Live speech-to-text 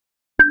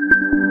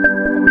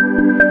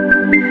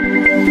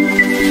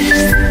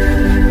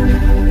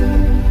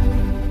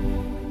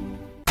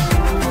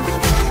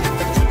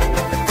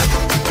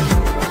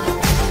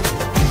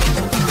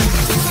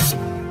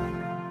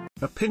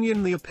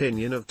The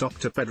opinion of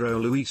Dr. Pedro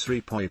Luis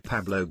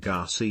RipollPablo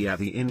Garcia.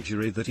 The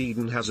injury that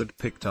Eden Hazard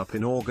picked up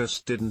in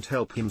August didn't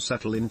help him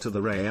settle into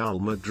the Real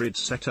Madrid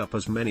setup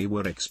as many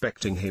were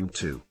expecting him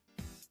to.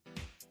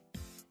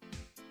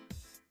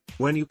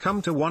 When you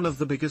come to one of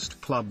the biggest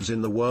clubs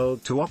in the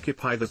world to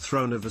occupy the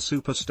throne of a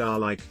superstar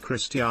like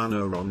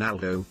Cristiano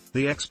Ronaldo,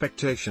 the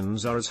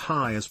expectations are as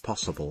high as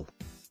possible.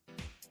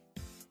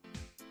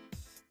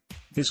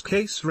 His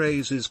case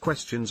raises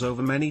questions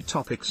over many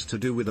topics to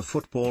do with a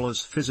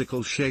footballer's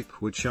physical shape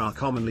which are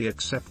commonly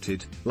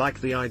accepted, like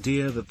the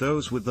idea that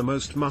those with the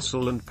most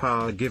muscle and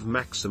power give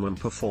maximum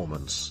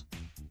performance.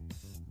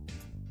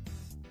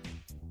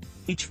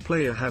 Each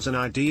player has an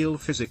ideal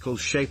physical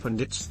shape,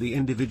 and it's the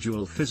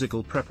individual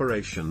physical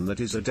preparation that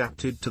is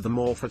adapted to the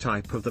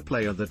morphotype of the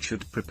player that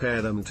should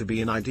prepare them to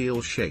be in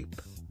ideal shape.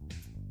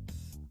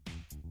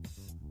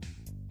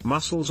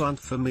 "Muscles aren't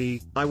for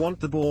me, I want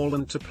the ball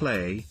and to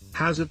play,"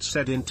 Hazard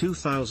said in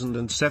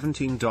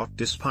 2017.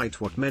 Despite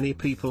what many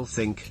people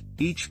think,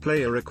 each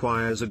player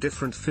requires a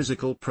different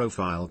physical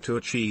profile to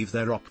achieve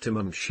their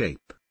optimum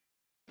shape.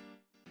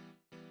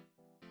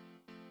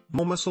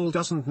 More muscle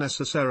doesn't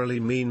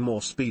necessarily mean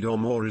more speed or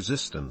more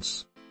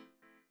resistance.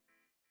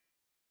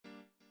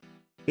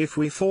 If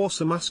we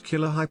force a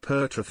muscular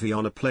hypertrophy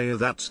on a player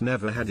that's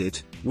never had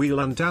it,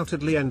 we'll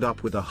undoubtedly end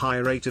up with a high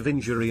rate of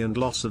injury and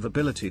loss of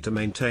ability to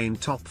maintain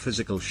top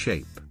physical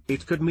shape.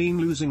 It could mean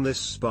losing this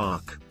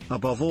spark,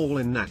 above all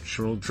in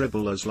natural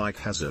dribblers like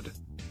Hazard.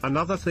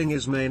 Another thing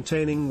is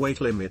maintaining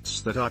weight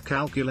limits that are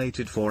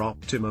calculated for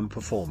optimum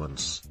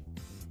performance.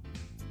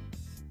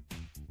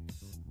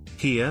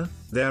 Here,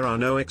 there are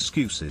no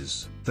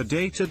excuses. The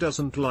data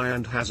doesn't lie,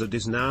 and Hazard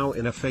is now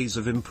in a phase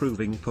of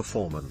improving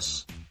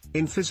performance.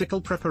 In physical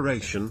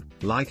preparation,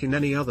 like in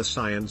any other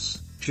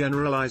science,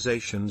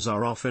 generalizations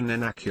are often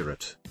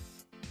inaccurate.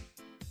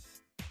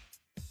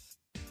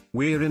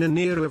 We're in an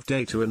era of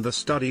data and the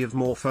study of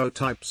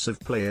morphotypes of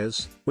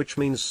players, which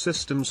means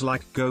systems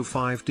like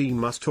Go5D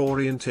must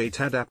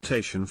orientate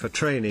adaptation for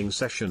training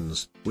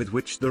sessions, with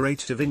which the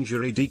rate of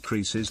injury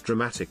decreases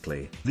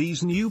dramatically.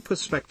 These new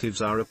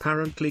perspectives are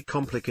apparently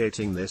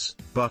complicating this,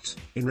 but,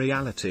 in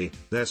reality,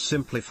 they're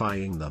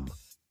simplifying them.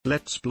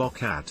 Let's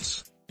block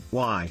ads.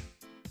 Why?